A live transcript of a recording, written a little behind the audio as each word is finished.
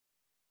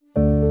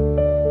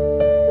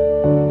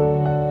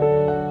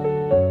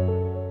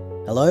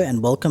Hello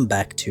and welcome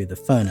back to The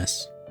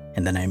Furnace.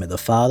 In the name of the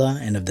Father,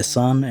 and of the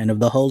Son, and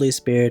of the Holy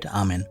Spirit.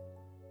 Amen.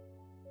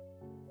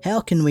 How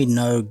can we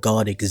know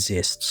God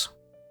exists?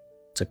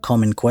 It's a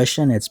common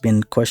question. It's been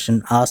a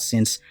question asked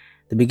since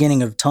the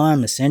beginning of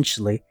time,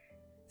 essentially.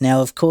 Now,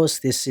 of course,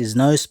 this is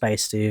no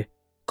space to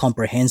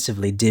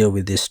comprehensively deal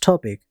with this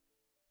topic,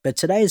 but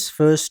today's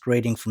first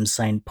reading from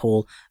St.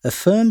 Paul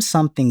affirms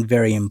something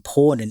very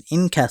important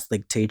in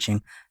Catholic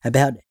teaching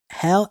about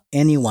how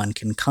anyone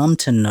can come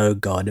to know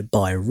God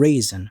by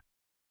reason.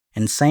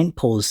 And St.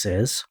 Paul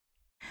says,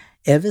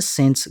 "Ever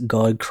since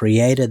God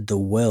created the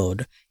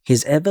world,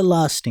 his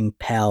everlasting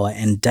power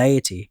and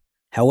deity,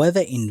 however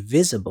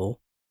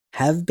invisible,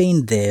 have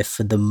been there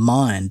for the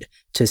mind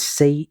to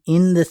see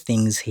in the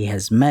things he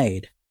has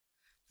made.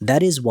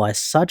 That is why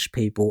such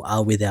people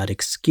are without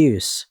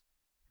excuse.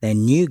 They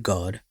knew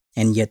God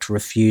and yet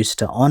refused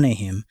to honor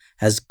him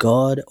as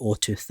God or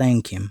to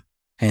thank him."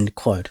 End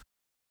quote.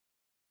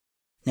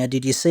 Now,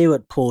 did you see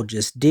what Paul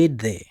just did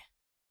there?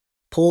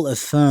 Paul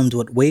affirmed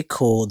what we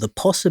call the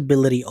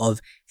possibility of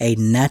a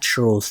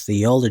natural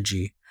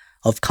theology,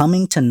 of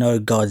coming to know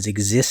God's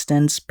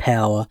existence,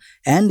 power,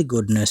 and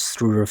goodness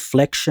through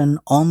reflection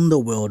on the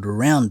world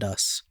around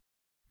us.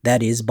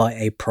 That is, by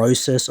a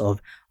process of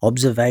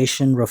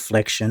observation,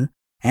 reflection,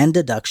 and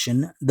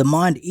deduction, the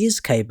mind is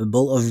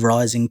capable of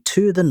rising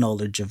to the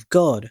knowledge of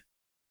God.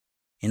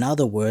 In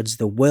other words,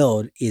 the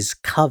world is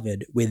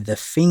covered with the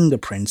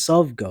fingerprints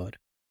of God.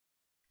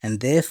 And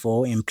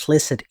therefore,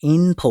 implicit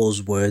in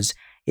Paul's words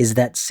is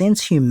that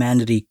since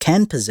humanity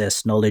can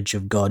possess knowledge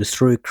of God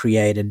through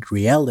created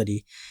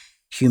reality,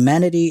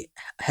 humanity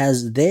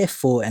has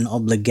therefore an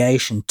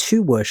obligation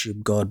to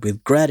worship God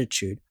with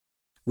gratitude,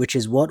 which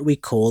is what we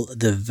call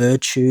the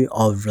virtue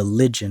of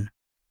religion.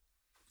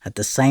 At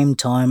the same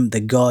time,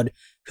 the God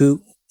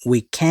who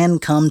we can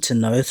come to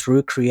know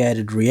through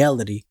created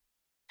reality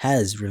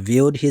has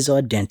revealed his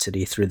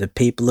identity through the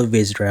people of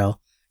Israel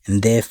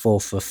and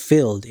therefore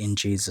fulfilled in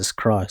Jesus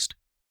Christ.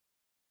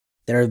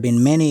 There have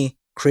been many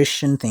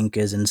Christian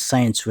thinkers and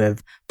saints who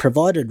have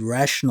provided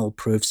rational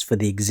proofs for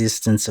the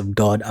existence of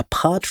God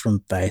apart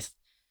from faith,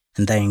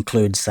 and they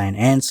include St.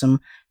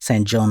 Anselm,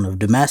 St. John of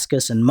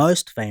Damascus, and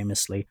most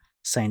famously,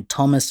 St.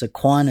 Thomas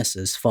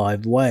Aquinas'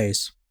 5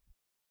 ways.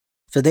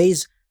 For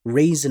these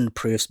reasoned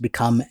proofs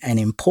become an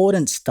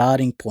important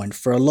starting point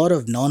for a lot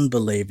of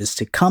non-believers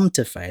to come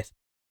to faith,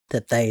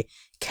 that they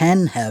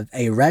can have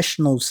a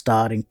rational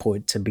starting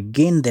point to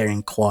begin their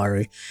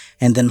inquiry,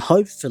 and then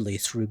hopefully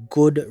through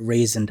good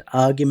reasoned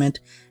argument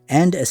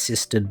and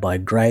assisted by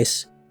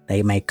grace,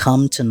 they may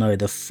come to know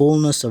the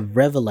fullness of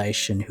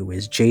revelation, who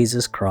is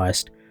Jesus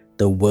Christ,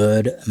 the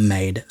Word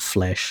made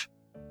flesh.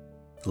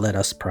 Let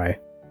us pray.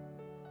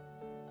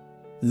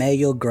 May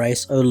your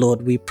grace, O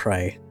Lord, we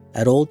pray,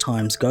 at all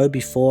times go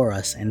before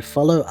us and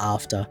follow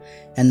after,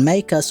 and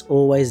make us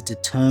always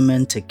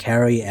determined to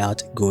carry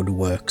out good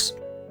works.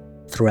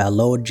 Through our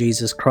Lord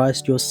Jesus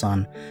Christ, your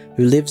Son,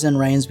 who lives and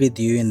reigns with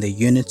you in the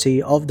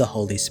unity of the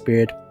Holy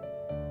Spirit,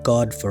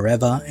 God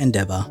forever and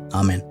ever.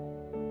 Amen.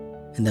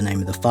 In the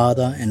name of the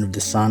Father, and of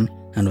the Son,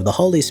 and of the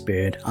Holy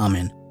Spirit.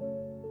 Amen.